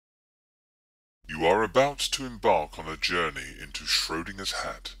You are about to embark on a journey into Schrödinger's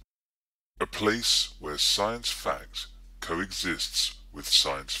hat, a place where science fact coexists with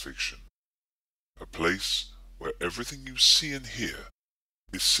science fiction, a place where everything you see and hear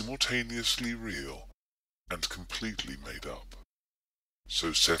is simultaneously real and completely made up.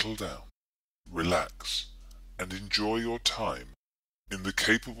 So settle down, relax, and enjoy your time in the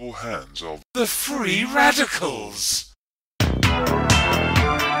capable hands of the Free Radicals!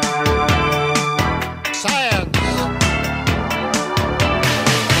 Science!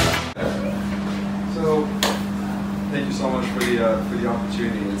 So, thank you so much for the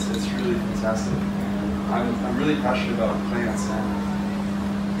opportunity. It's really fantastic. I'm really passionate about plants,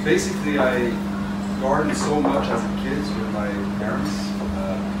 and basically I gardened so much as a kid with my parents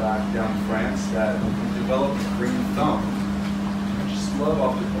back down in France that I developed a green thumb. I just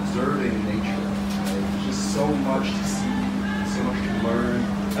love observing nature. There's just so much to see, so much to learn.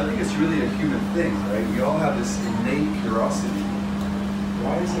 I think it's really a human thing, right? We all have this innate curiosity.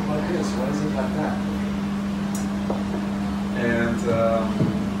 Why is it like this? Why is it like that?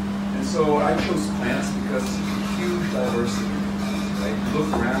 And so I chose plants because it's a huge diversity. Right? You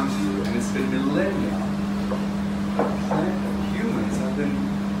look around you, and it's been millennia. Humans have been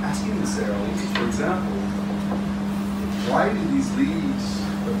asking themselves, for example, why do these leaves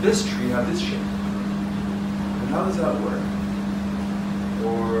of this tree have this shape? And how does that work?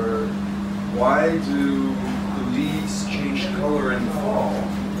 Or why do the leaves change color in the fall?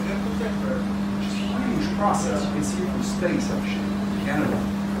 It's a huge process. You can see it from space, actually, in Canada. You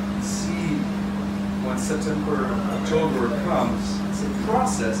can see when September, October comes, it's a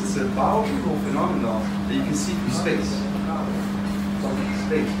process, it's a biological phenomenon that you can see from space. It's like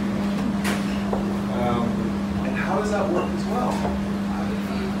space. And how does that work as well?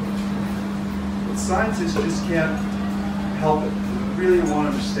 But scientists just can't help it. They really want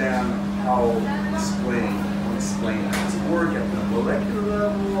to understand how to explain it. How does it work at the molecular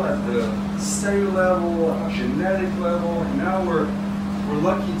level, at the cellular level, at the genetic level, and now we're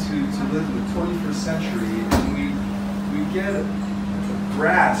lucky to live in the 21st century, and we get a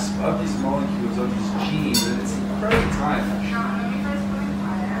grasp of these molecules, of these genes, and it's an incredible time, actually.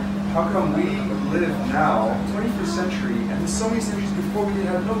 How come we live now, 21st century, and so many centuries before we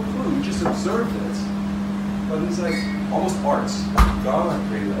had no clue, we just observed it. But it's like almost arts. God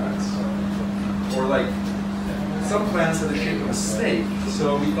created that. Or like, some plants had the shape of a snake,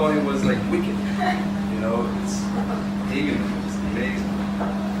 so we thought it was like wicked. You know, it's pagan, it's amazing.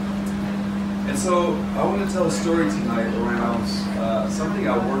 And so I want to tell a story tonight around something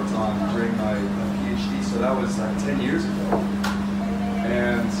I worked on during my PhD, so that was 10 years ago.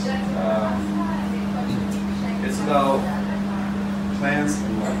 And it's about plants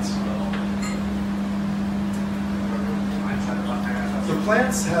and light. So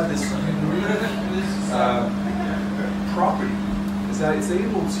plants have this unique property, is that it's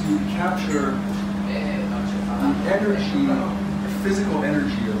able to capture the energy, the physical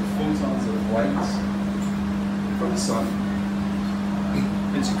energy of photons of light from the sun,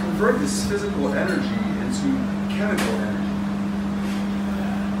 and to convert this physical energy into chemical energy.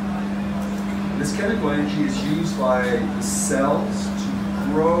 And this chemical energy is used by the cells to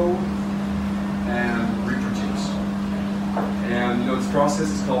grow and reproduce. And this process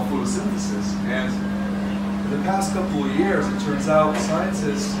is called photosynthesis. And in the past couple of years, it turns out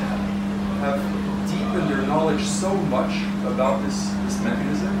scientists have deepened their knowledge so much about this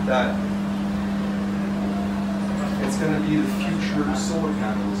mechanism that it's going to be the future of solar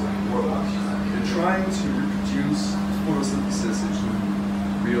panels of the world. They're trying to reproduce photosynthesis into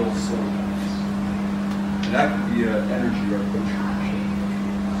real solar panels. And that could be an energy revolution.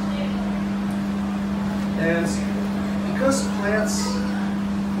 And because plants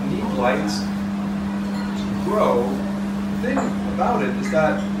need light to grow, the thing about it is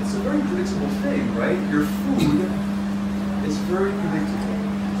that it's a very predictable thing, right? Your food is very predictable.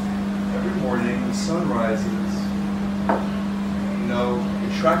 Every morning, the sun rises,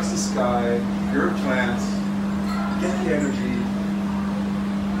 it tracks the sky, you're a plant, you get the energy.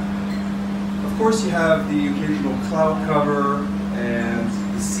 Of course, you have the occasional cloud cover and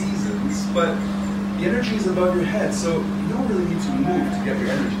the seasons, but the energy is above your head, so you don't really need to move to get your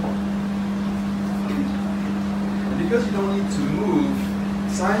energy. And because you don't need to move,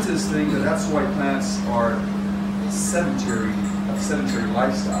 scientists think that that's why plants are sedentary, have sedentary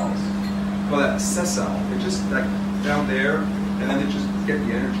lifestyles. Call that sessile. They're just like down there, and then they just get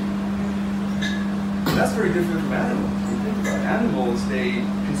the energy. And that's very different from animals. When you think about it, animals, they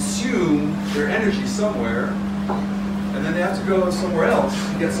consume their energy somewhere, and then they have to go somewhere else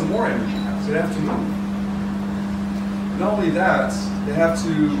to get some more energy. So they have to move. Not only that, they have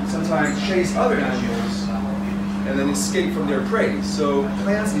to sometimes chase other animals and then escape from their prey. So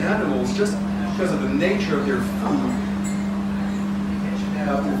plants and animals, just because of the nature of their food,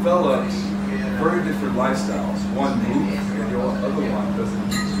 have developed very different lifestyles. One moves and the other one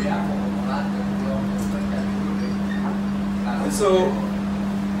doesn't. And so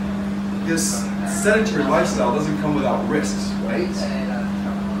this sedentary lifestyle doesn't come without risks, right?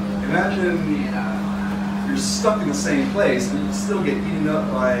 Imagine you're stuck in the same place and you still get eaten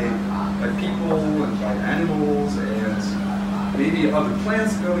up by people and by animals, and maybe other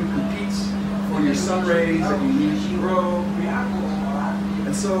plants go and compete for your sun rays that you need to grow.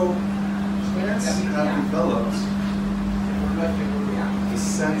 And so plants have developed the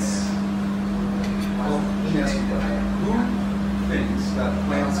sense. Well, let me ask you that. Who thinks that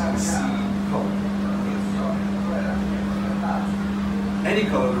plants can see color? Any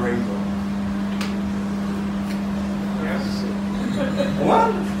color of the rainbow. Yes.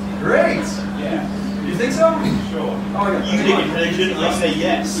 What? Great. Yeah. You think so? Sure. Oh, yeah. You think intelligent, I say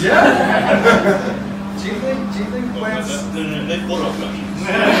yes. Yeah? Do you think plants... What questions?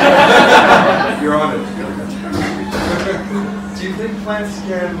 You're on it. Do you think plants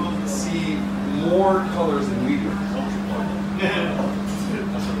can see more colors than we do?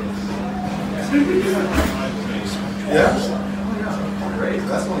 Yeah? Great.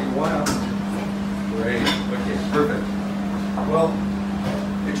 That's only one out. Great. Okay, perfect. Well,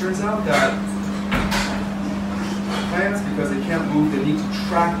 it turns out that plants, because they can't move, they need to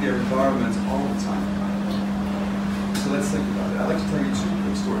track their environment all the time. So let's think about it. I'd like to tell you two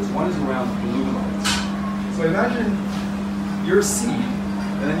quick stories. One is around blue lights. So imagine you're a seed,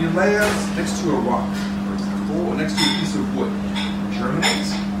 and then you land next to a rock, for example, or next to a piece of wood. It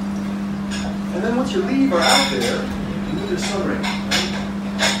germinates. And then once your leaves are out there, you need a sun ray. Right?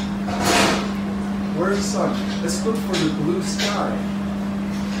 Where's the sun? Let's look for the blue sky.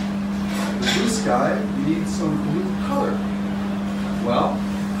 The blue sky, you need some blue color. Well,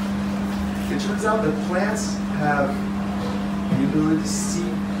 it turns out that plants have the ability to see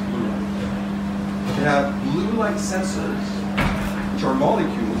blue light. They have blue light sensors, which are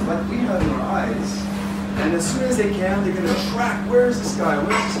molecules like we have in our eyes. And as soon as they can, they're going to track, where's the sky,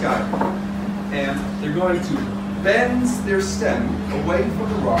 where's the sky? And they're going to bend their stem away from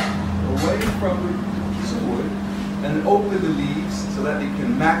the rock, away from the piece of wood, and open the leaves so that they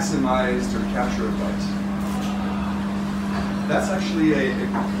can maximize their capture of light. That's actually a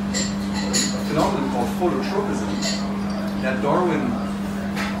phenomenon called phototropism that Darwin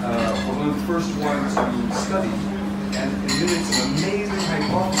was one of the first ones to study, and it mimics an amazing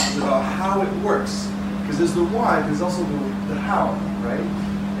hypothesis about how it works. Because there's the why, there's also the how, right?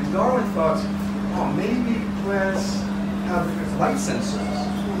 And Darwin thought, oh, maybe plants have light sensors.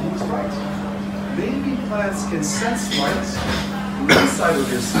 He was right. Maybe plants can sense light from one side of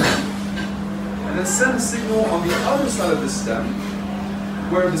their stem, and then send a signal on the other side of the stem,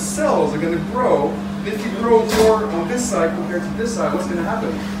 where the cells are going to grow. If you grow more on this side compared to this side, what's going to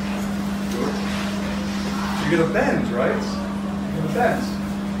happen? You're going to bend, right? You're going to bend.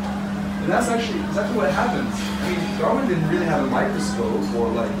 And that's actually exactly what happens. I mean, Darwin didn't really have a microscope or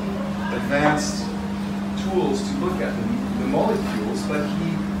like advanced tools to look at the molecules, but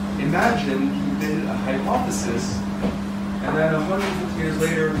he imagined, he did a hypothesis, and then 150 years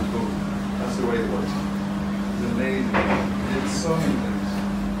later, boom, that's the way it works. It's amazing. He did so many things.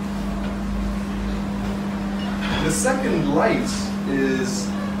 The second light is,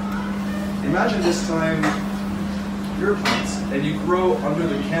 imagine this time you're plants and you grow under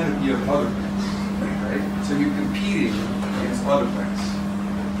the canopy of other plants, right? So you're competing against other plants.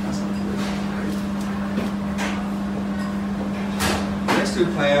 That's not good, right? Next to a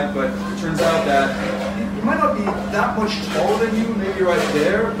plant, but it turns out that you might not be that much taller than you, maybe right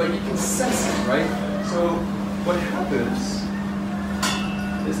there, but you can sense it, right? So what happens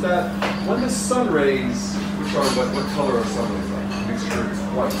is that when the sun rays, which are what color are sun rays like? The mixture is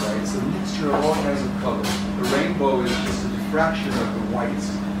white, right? It's a mixture of all kinds of colors. The rainbow is just a diffraction of the white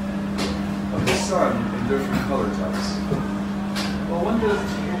of the sun in different color types. Well, when the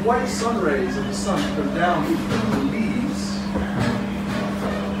white sun rays of the sun come down through the leaves,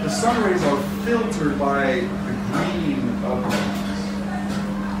 the sun rays are filtered by the green of the leaves.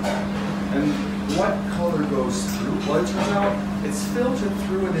 And what color goes through? Well, it turns out it's filtered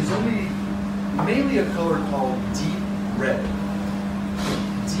through, and there's mainly a color called deep red.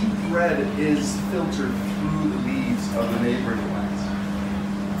 Deep red is filtered through the leaves of the neighboring plants.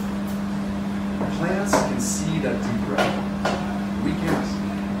 Plants can see that deep red. We can't.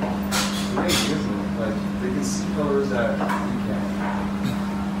 It's amazing, isn't it? Like, they can see colors that we can't.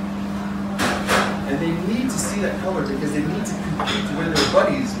 And they need to see that color because they need to compete with their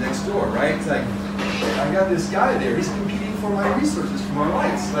buddies next door, right? It's like, shit, I got this guy there, he's competing for my resources, for my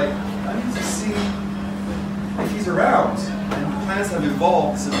lights. Like, I need to see if he's around. And plants have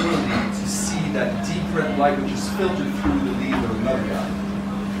evolved this ability to see that deep red light which is filtered through the leaves of another guy.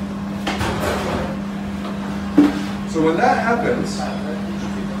 So when that happens,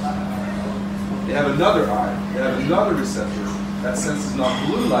 they have another eye, they have another receptor that senses not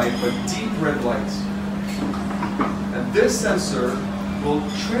blue light, but deep red light. And this sensor will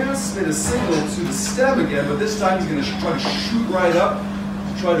transmit a signal to the stem again, but this time he's going to try to shoot right up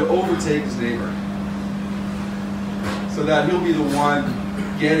to try to overtake his neighbor. So that he'll be the one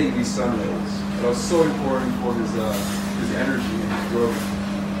getting these sun rays. That was so important for his energy and his growth.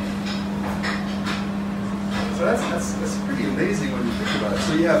 So that's pretty amazing when you think about it.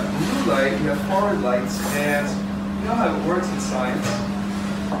 So you have blue light, you have far red lights, and you know how it works in science.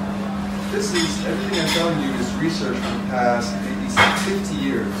 This is, everything I'm telling you is research from the past maybe 50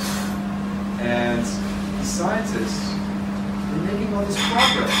 years. And the scientists, they're making all this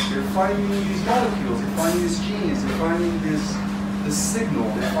progress. They're finding these molecules, they're finding these genes, they're finding this signal,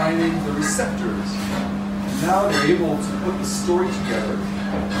 they're finding the receptors. And now they're able to put the story together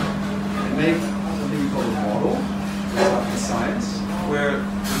and make something we call a model in science, where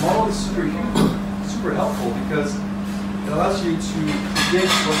the model is super helpful because it allows you to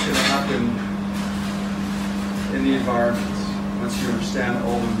predict what's going to happen in the environment once you understand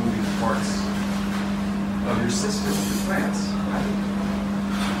all the moving parts of your system, of your plants.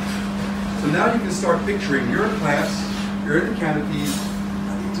 So now you can start picturing your plants, you're in the canopy,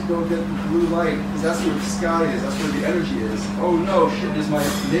 I need to go get the blue light, because that's where the sky is, that's where the energy is. Oh no, shit, there's my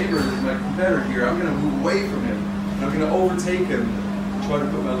neighbor, there's my competitor here, I'm going to move away from him, and I'm going to overtake him, and try to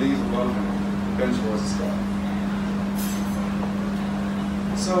put my leaves above him, and bend towards the sky.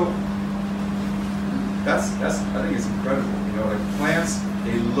 So, that's I think it's incredible, you know, like plants,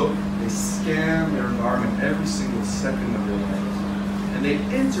 they look, they scan their environment every single second of their life. And they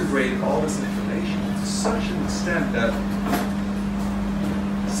integrate all this information to such an extent that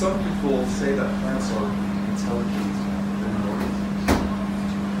some people say that plants are intelligent than organisms.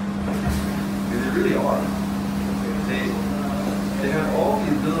 And they really are. They have all the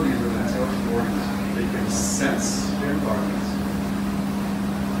abilities of an intelligent organism. They can sense their environment.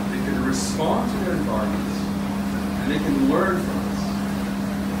 They can respond to their environment. And they can learn from it.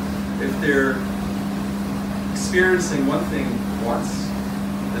 If they're experiencing one thing once,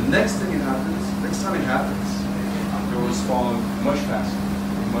 the next time it happens, they'll respond much faster,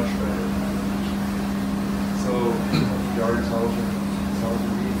 much better. So they are intelligent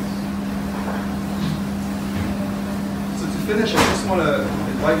beings. So to finish, I just want to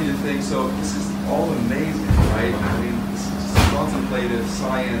invite you to think, so this is all amazing, right? I mean, this is contemplative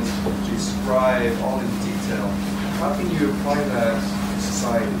science to describe all in detail. How can you apply that to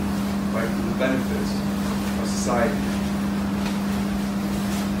society, right, for the benefit of society?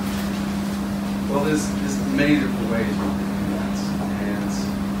 Well, there's many different ways we can do that, and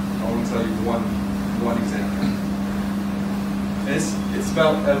I want to tell you one example. And it's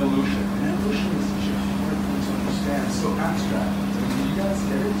about evolution. And evolution is such a hard thing to understand, it's so abstract. So you guys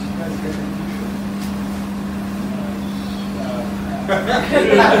get it? You guys get evolution?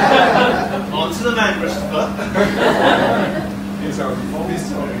 On to the man, Christopher. Please tell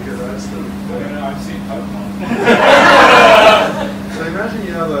me, because I still... I've seen Pokemon. So imagine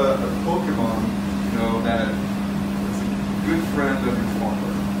you have a Pokemon, you know, that is a good friend of your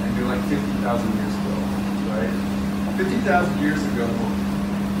farmer, and you're like 50,000 years ago, right? 50,000 years ago,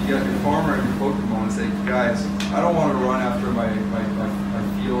 you got your farmer and your Pokemon and say, guys, I don't want to run after my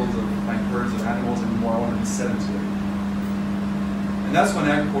fields of my herds of animals anymore, I want to be sedentary. And that's when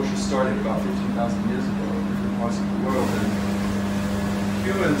agriculture started about 15,000 years ago in different parts of the world. And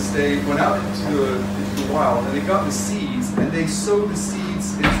humans, they went out into the wild and they got the seeds and they sowed the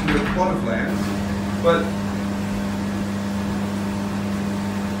seeds into a plot of land, but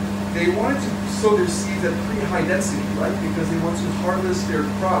they wanted to sow their seeds at pretty high density, right? Because they want to harvest their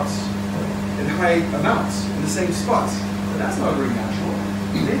crops in high amounts in the same spots. But that's not very natural.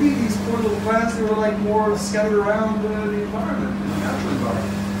 Maybe these poor little plants, they were like more scattered around the environment, the natural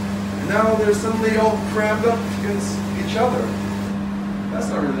environment. And now they're suddenly all crammed up against each other. That's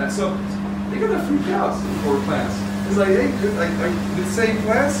not really that. So they got to freak out, the poor plants. It's like, hey, like the same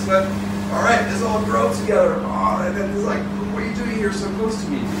plants, but all right, let's all grow together. Oh, and then it's like, what are you doing here so close to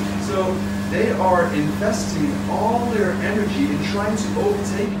me? So they are investing all their energy in trying to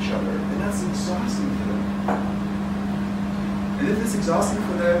overtake each other, and that's exhausting for them. And if it's exhausting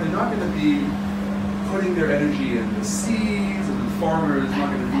for them, they're not going to be putting their energy in the seeds, and the farmer is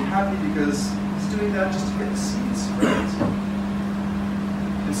not going to be happy because He's doing that just to get the seeds, right?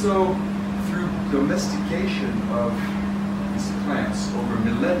 And so, through domestication of these plants over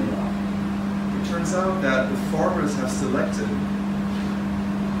millennia, it turns out that the farmers have selected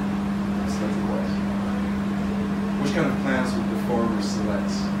what? Which kind of plants would the farmers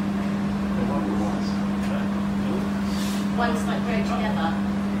select? The longer ones. Ones that grow together.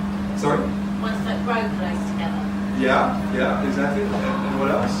 Sorry? Ones that grow close together. Yeah, exactly. And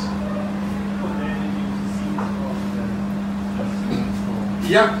what else?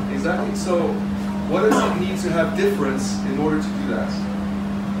 Yeah, exactly. So, what does it need to have difference in order to do that?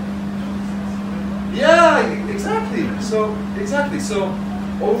 Yeah, exactly. So,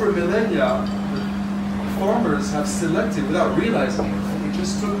 over millennia, farmers have selected without realizing it. They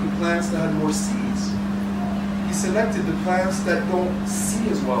just took the plants that had more seeds. He selected the plants that don't see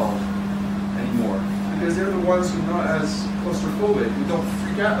as well anymore, because they're the ones who are not as claustrophobic, who don't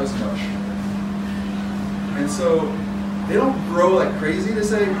freak out as much. And so they don't grow like crazy. They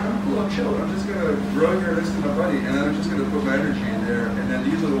say, I'm cool, I'm chill. I'm just gonna grow here next to my buddy, and then I'm just gonna put my energy in there. And then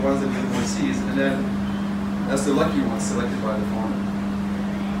these are the ones that get more seeds, and then that's the lucky ones selected by the farmer.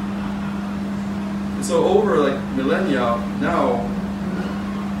 And so over like millennia now,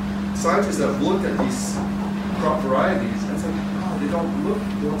 scientists have looked at these crop varieties and it's like, oh, they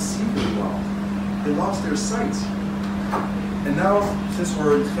don't see very well. They lost their sight. And now, since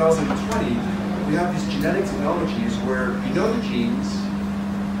we're in 2020, we have these genetic technologies where you know the genes,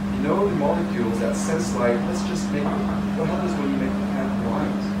 you know the molecules that sense light. Let's just make them. What happens when you make the plant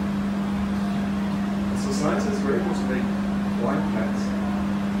blind? And so scientists were able to make blind plants.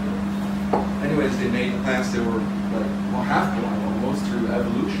 Anyways, they made plants that were like half blind almost through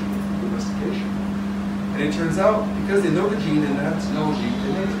evolution, domestication. And it turns out, because they know the gene and that technology,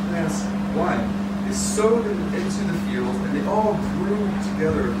 they made the plants blind. They sowed them into the field, and they all grew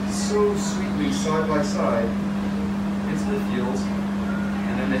together so sweetly, side by side, into the fields,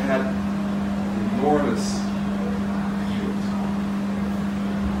 and then they had enormous yields.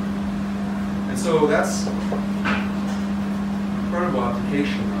 And so that's an incredible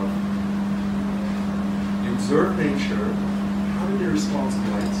application of you observe nature, how do they respond to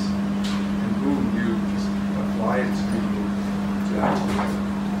light, and boom, you just apply it to activate it.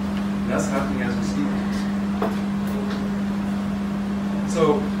 And that's happening as we speak.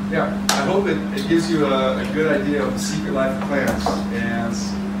 So, yeah, I hope it gives you a good idea of the secret life of plants. And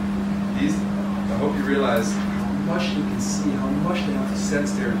these, I hope you realize how much you can see, how much they have to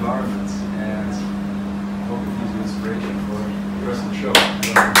sense their environment. And I hope it gives you inspiration for the rest of the show.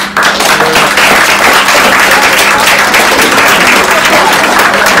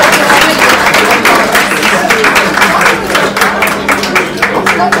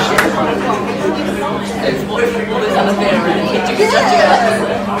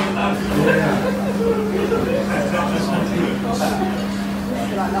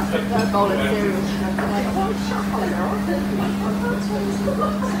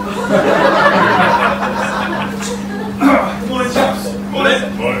 Morning, chaps. Morning.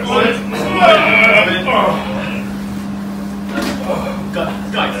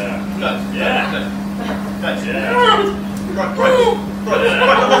 Guys. Yeah. Guys. Yeah. Right.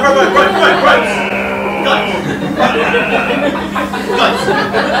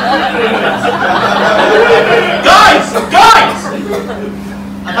 Guys!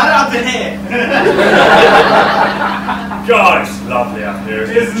 I've had it up in here. God, it's lovely up here,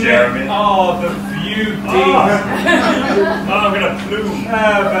 isn't it, Jeremy? Oh, the beauty. Oh, I'm going to plume. I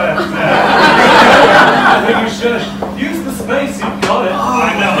think you should use the space you've got it. I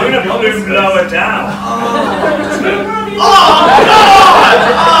know, I'm going to plume lower down.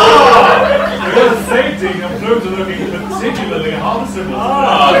 For the safety, your plumes are looking particularly harmful. Here,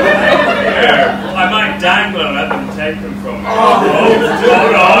 I might dangle and let them take them from me.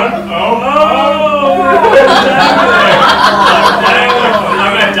 Hold on.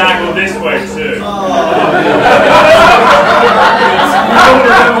 I'm going to dangle this way too.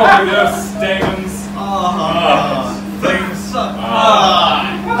 Those stamens. Things.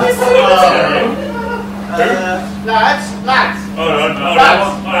 Lads. Hold on.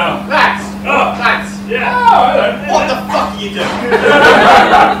 Lads. Yeah. What the fuck are you doing?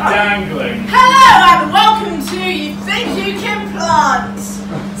 Dangling. Hello and welcome to You Think You Can Plant.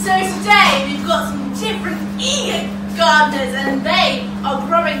 So today we've got some different eager gardeners and they are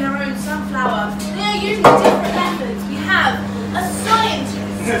growing their own sunflower. They are using different methods. We have a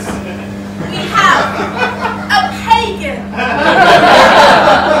scientist. We have a pagan.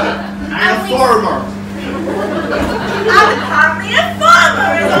 And a farmer. And apparently a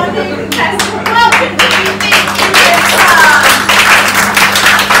farmer is our new contestant. Welcome to You Think You Can Plant.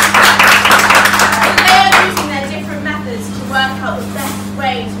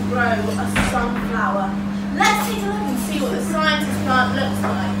 grow a sunflower. Let's take a look and see what the scientist plant looks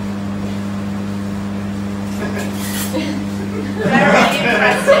like. Very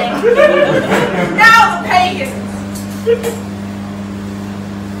interesting. Now the pagans.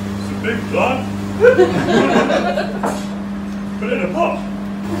 It's a big plant. Put it in a pot.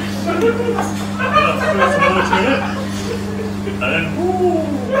 And I'll put some water in it. And then,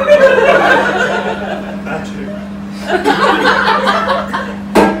 magic.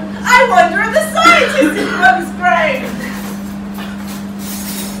 I wonder if the scientist is one's brain.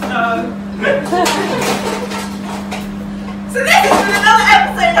 No. So this has been another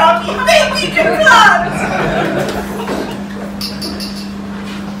episode of You Think You Can Plant!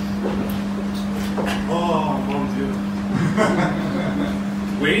 Oh, mon Dieu.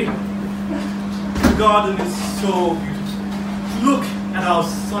 We? The garden is so beautiful. Look at our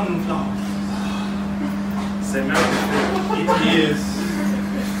sunflowers. C'est magnifique. It is.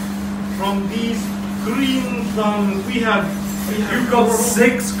 From these green thumbs, we have. You've got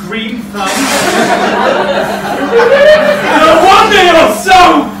 6 green thumbs. No wonder you're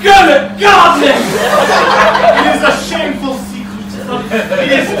so good at gardening. It is a shameful secret.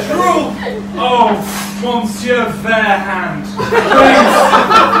 It is true. Oh, Monsieur Fairhand, please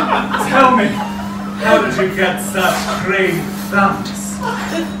tell me, how did you get such green thumbs?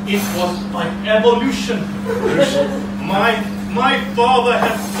 It was by evolution. My father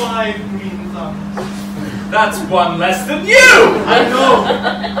had 5 green thumbs. That's 1 less than you! I know.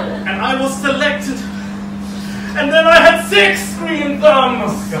 And I was selected. And then I had 6 green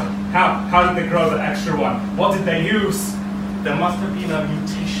thumbs. How did they grow the extra one? What did they use? There must have been a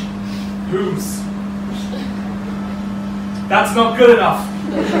mutation. Whose? That's not good enough.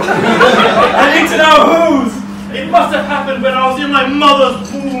 I need to know whose. It must have happened when I was in my mother's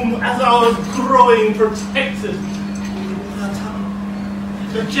womb as I was growing protected.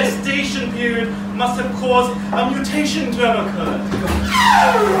 The gestation period must have caused a mutation to have occurred.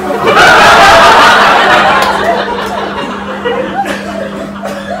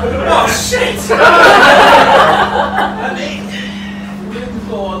 Oh shit! I mean, blue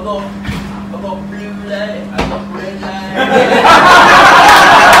for I got blue light, I got red light.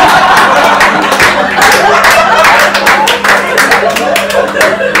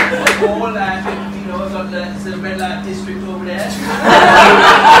 All light, you know, I got the red light district over there.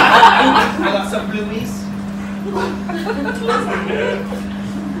 I got some blueies.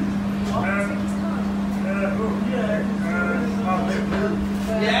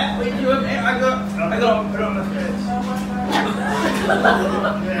 Yeah, what you doing, mate? I got. Put on the face.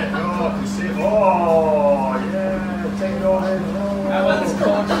 Oh, yeah, take it all in. I was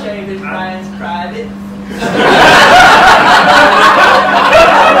called Shaving Ryan's Private.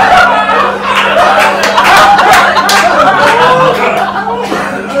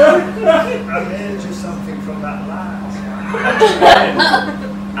 I made you something from that light.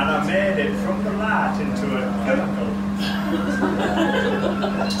 And I made it from the light into a chemical.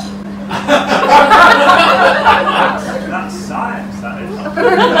 That's science, that is.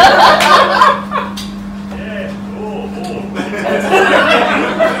 Yeah, oh.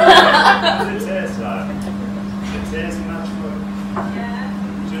 It tastes like. It tastes natural.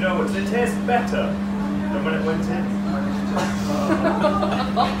 Yeah. Do you know what? It tastes better than when it went in.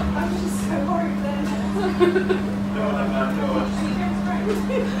 I'm just so worried then.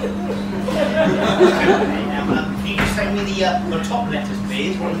 Can you just say me the top letters,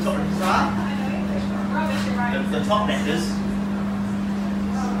 please? What the top letters are? The top letters.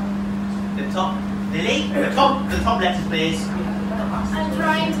 The top. Lily? The top letters, please. I'm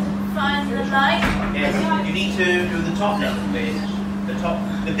trying to find the light. Yes, you need to do the top letters, please. The top.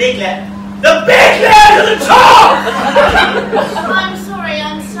 The big letter. The big letter at the top! I'm sorry,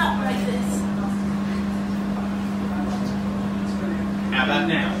 I'm stuck like this. How about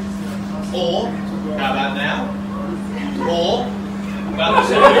now? Or, how about now? Or, about the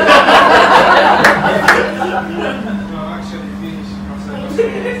same.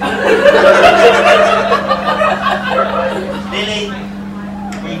 Lily,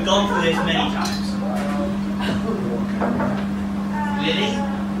 we've gone through this many times. Lily?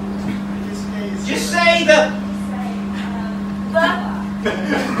 Just say the...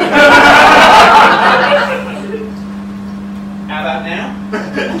 How about now?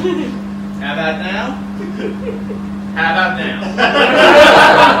 How about now? How about now?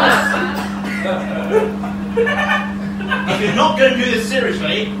 If you're not going to do this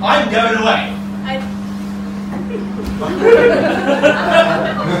seriously, I'm going away.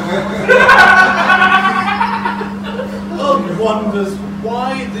 One wonders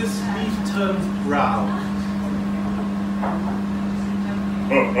why this leaf turns brown.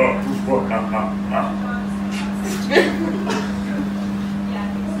 Okay.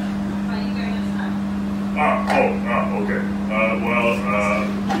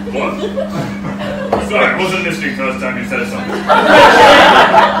 What? Sorry, I wasn't listening first time you said something.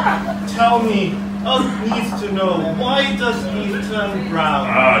 Tell me, Ugg needs to know, why does he turn brown?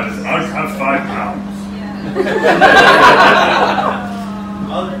 Does Ugg have 5 pounds?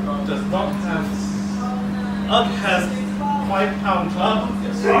 Ugg does not have... Ugg has 5-pound club.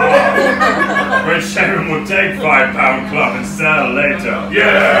 Which Sharon will take 5-pound club and sell later.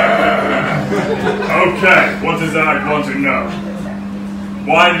 Yeah! Okay, what does Ugg want to know?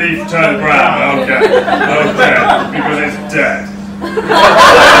 Why leaf turn brown? Okay. Okay, because it's dead.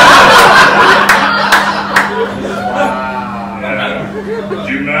 Yeah. Did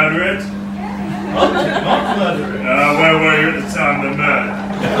you murder it? Ugg did not murder it. Where were you at the time of the murder?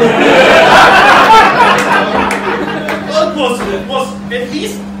 Ugg was at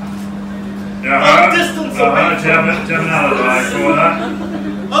least a distance away Do you have an alibi for that?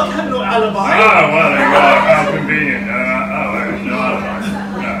 Ugg had no alibi. Oh, well, there you are. How convenient. I have no alibi.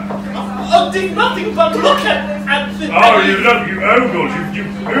 No. Ugg did nothing but look at the... Oh, you ogled. You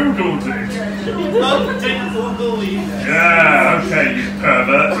oogled it. Ugg didn't oogle it. Yeah, okay, you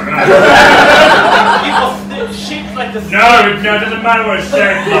pervert. It was shaped like a... No, it doesn't matter what it's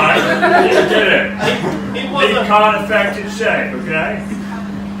shaped like. You did it. It was It can't affect its shape, okay?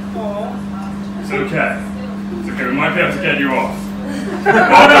 It's okay. It's okay, we might be able to get you off.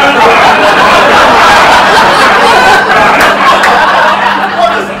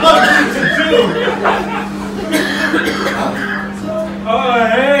 What is Ugg going to do? Oh,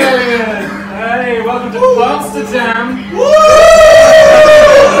 hey, welcome to Plantsterdam.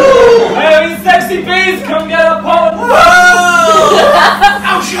 Hey, these sexy bees, come get a pollen.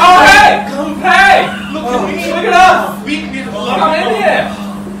 Ouch! Oh, hey, Look at me! look at us. We Come in here.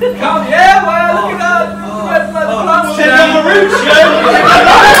 Come, yeah, well, look at us. Send them a root show!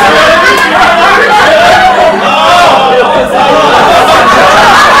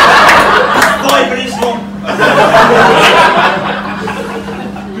 Five minutes long.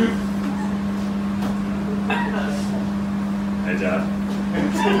 Hey, Dad.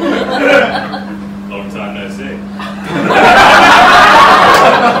 Long time no see.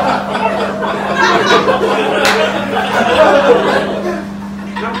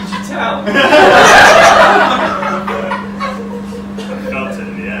 How did you tell? Felt it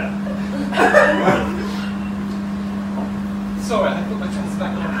in the air. Sorry, I put my trousers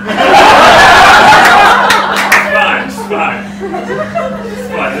back on. It's fine. It's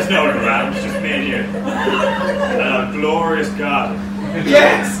fine, there's no one around, it's just me and you. And our glorious garden.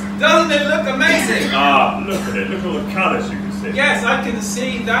 Yes, doesn't it look amazing? Ah, look at it, look at all the colours you can see. Yes, I can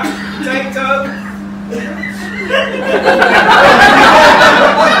see that potato.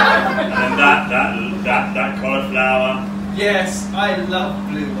 And that cauliflower. Yes, I love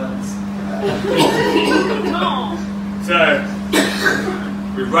blue ones. So,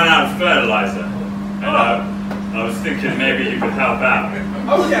 we've run out of fertilizer. And I was thinking maybe you could help out.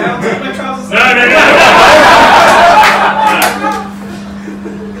 Okay, I'll take my trousers No,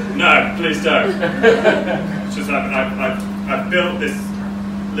 off. no, please don't. It's just I've built this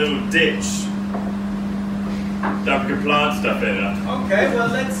little ditch that we can plant stuff in. Okay, well,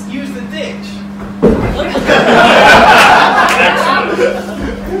 let's use the ditch. Excellent.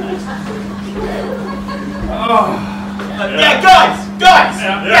 Yeah, guys! Guys!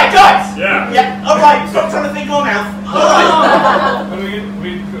 Yeah. Alright, stop trying to think on now. Alright. Are we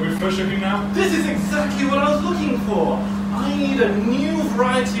worshipping now? This is exactly what I was looking for. I need a new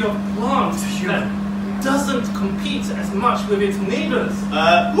variety of plant that doesn't compete as much with its neighbors.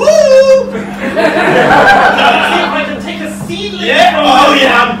 Woo! See if I can take a seedling. Yeah. Oh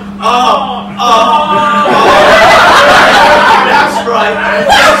yeah. That's right.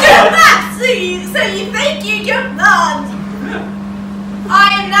 Look at that! So you think you can plant? I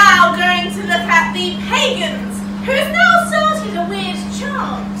am now going to look at the pagans, who's now started a weird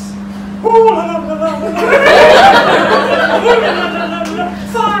chant.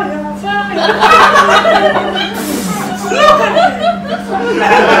 Fire, fire. Look at it.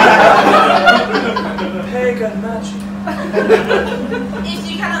 Pagan magic. If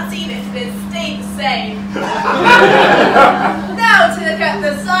you cannot see this, then stay the same. Now to look at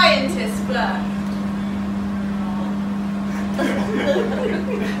the scientist flag.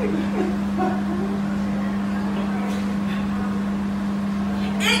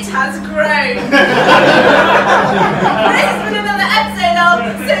 It has grown. This has been another episode of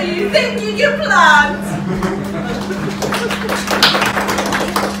So You Think You Can Plant.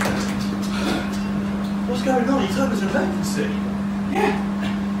 What's going on? You told us an emergency. Yeah.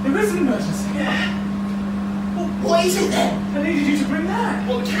 emergency. Yeah. Well, what is it then? I needed you to bring that.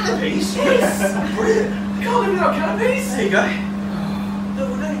 Well, the canopies? Yes. Brilliant. I can't live without canopies. There you go. No,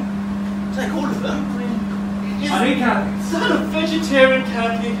 take all of them. I need canopies. Is that a vegetarian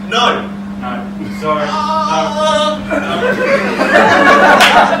canopy? No. No. Sorry.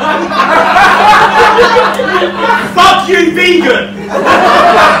 Fuck you, vegan!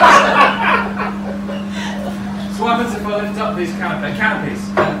 So what happens if I lift up these canopies?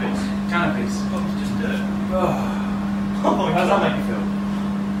 Canopies. Oh, just do it. Oh. Oh my How does God. that make you feel?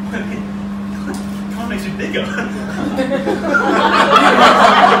 Can't make it bigger.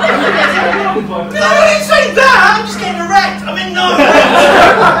 But- No, I didn't say that! I'm just getting erect! I mean, no!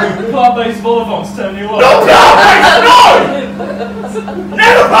 Plant-based vol-au-vents turn you on. No plant-based! No!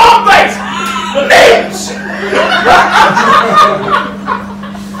 Never plant-based! Meat!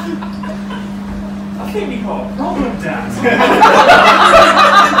 I think you've got a problem, Dad.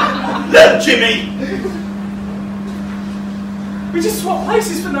 Look, Jimmy! We just swap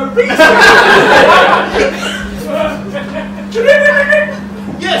places for no reason.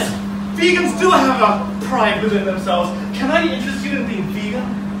 Yes, vegans do have a pride within themselves. Can I interest you in being vegan?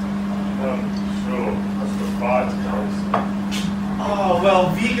 Sure. That's the 5 goals. Oh, well,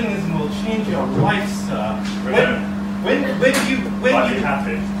 veganism will change your life, sir. When Might be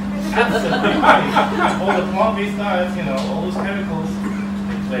happy. Absolutely. All the plant-based diets, you know, all those chemicals,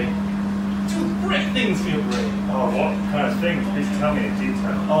 they do great things for your brain. Oh, what kind of things? Please tell me in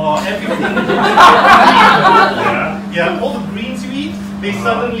detail. Oh, everything. Yeah? Yeah, all the greens you eat, they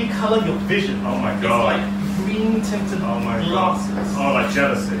suddenly color your vision. Oh my It's God. like green tinted Oh my glasses. God. Oh, like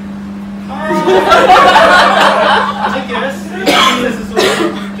jealousy. I guess. This is sort of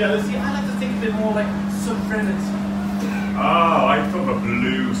jealousy. I like to think of it more like serenity. Oh, I thought of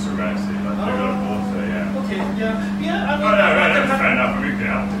blue serenity, like blue out of water, yeah. Okay, yeah, I Oh, mean, no, that's fair enough. We can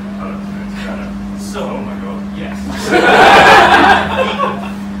help it. So, Oh my God. yes.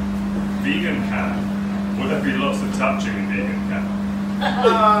 Vegan can. Would there be lots of touching in vegan can?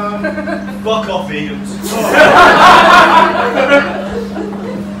 Fuck off, vegans.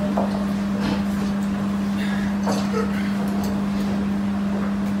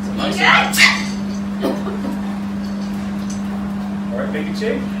 Alright, bacon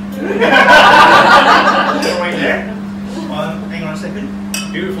cheek. Right there. Hang on a second.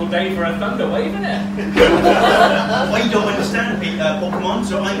 Beautiful day for a thunder wave, isn't it? I don't understand Pokemon,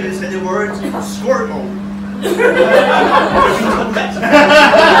 so I'm going to say the word Squirtle.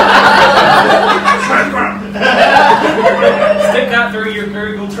 Stick that through your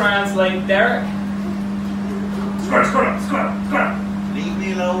Google Translate, Derek. Squirrel. Leave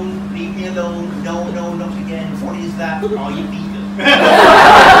me alone, leave me alone. No, no, not again. What is that? Are you vegan?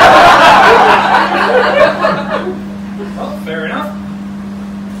 Well, fair enough.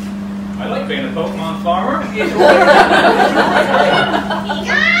 I like being a Pokemon farmer.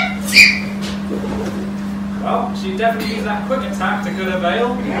 Well, she definitely used that quick attack to good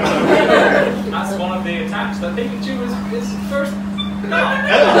avail. That's one of the attacks that Pikachu is first.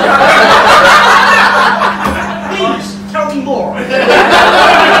 Please, tell me more.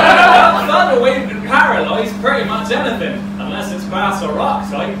 Thunder wave can paralyze pretty much anything, unless it's glass or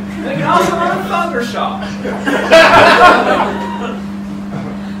rocks. Like they can also run a thunder shock.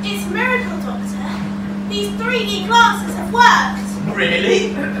 It's a miracle, Doctor. These 3D glasses have worked.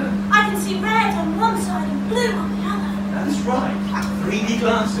 Really? I can see red on one side and blue on the other. That's right. 3D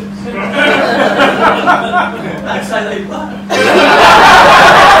glasses. That's how they work.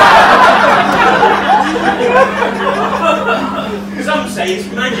 Some say it's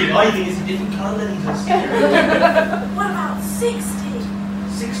magic. I think it's a different colour lenses. What about 60?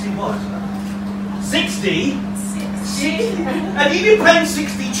 60 what? 60? 60? Have you been playing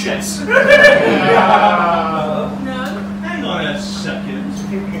 60 chess? No. Hang on a second.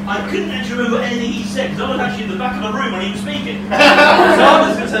 I couldn't actually remember anything he said because I was actually in the back of the room when he was speaking. So I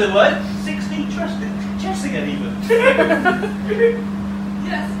was going to say the word 60 chess again even.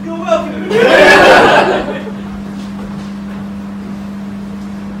 Yes. You're welcome.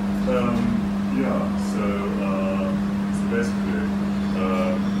 So basically,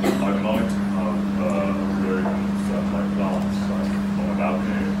 I'd like to have growing stuff like plants like, on a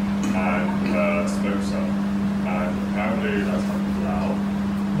balcony and smoke some. And apparently that's not allowed.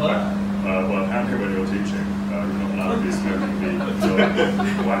 What? Well, apparently when you're teaching, you're not allowed to be smoking weed until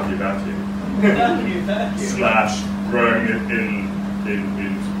wacky vacuum. Thank you. Slash growing it in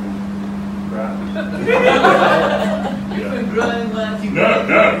school. Crap. You've been growing wacky. No,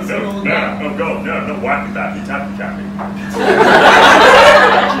 oh God, no, not wacky tappy, tappy tappy.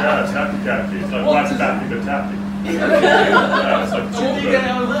 Yeah, tappy tappy. It's like wacky tappy but tappy. Yeah, it's like How did you get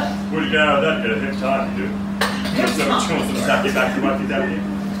out of that? Would you get out of that? Get a hip time, you do. Just so much more some tacky backy wacky dacky.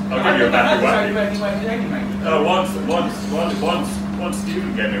 I'll give you a wacky wacky. One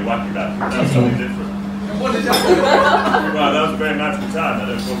student gave me a wacky wacky. That was something different. What did that do? Well, that was a very magical time. I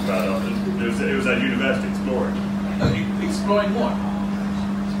don't talk about it often. It was at university exploring. Exploring what?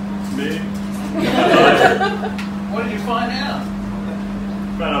 Me? What did you find out?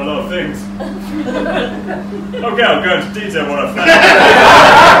 Found out a lot of things. Okay, I'll go into detail what I found.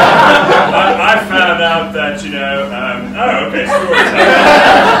 I found out that, oh, okay, story time.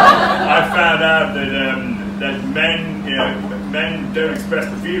 I found out that men, men don't express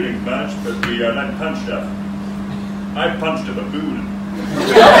the feelings much, but we like to punch stuff. I punched a baboon.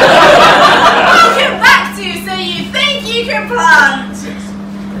 I'll get back to you, so you think you can plant?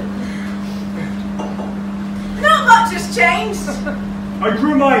 Not much has changed. I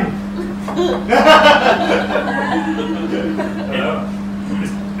grew mine.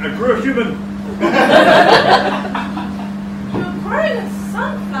 I grew a human. You're growing a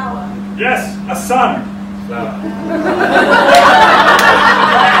sunflower. Yes, a sunflower.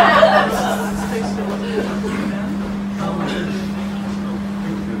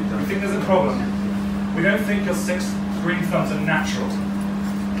 We think there's a problem. We don't think your 6 green thumbs are natural.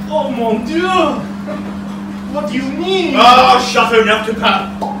 Oh mon dieu! What do you mean? Oh, shut her up to Pat.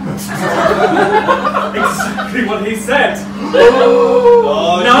 Exactly what he said.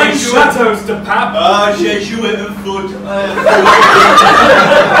 Oh, 9 chateaux to Pap. Ah, j'ai joué un foot.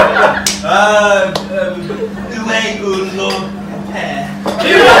 Jouer un long pair.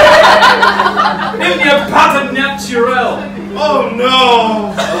 Il n'y a pas de naturel. Oh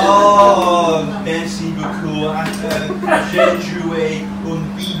no! Oh, merci beaucoup. J'ai joué un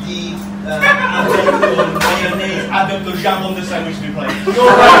bidi avec un mayonnaise avec le jambon de sandwich du plate.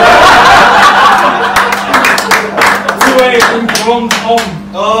 Tu es un grand homme.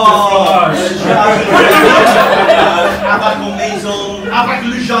 Oh, avec une maison, avec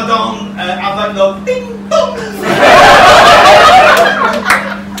le jardin, avec le ping-pong.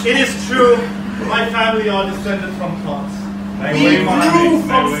 It is true. My family are descended from plants. We grew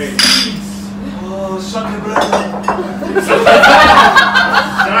from seeds. Oh, sacre bleu.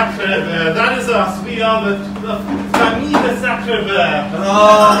 Sacre Vert, that is us. We are the famille de Sacre Vert.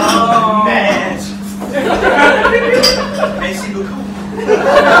 Oh, merde. Merci beaucoup.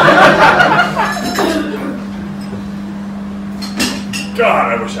 God,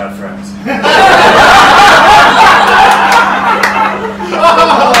 I wish I had friends.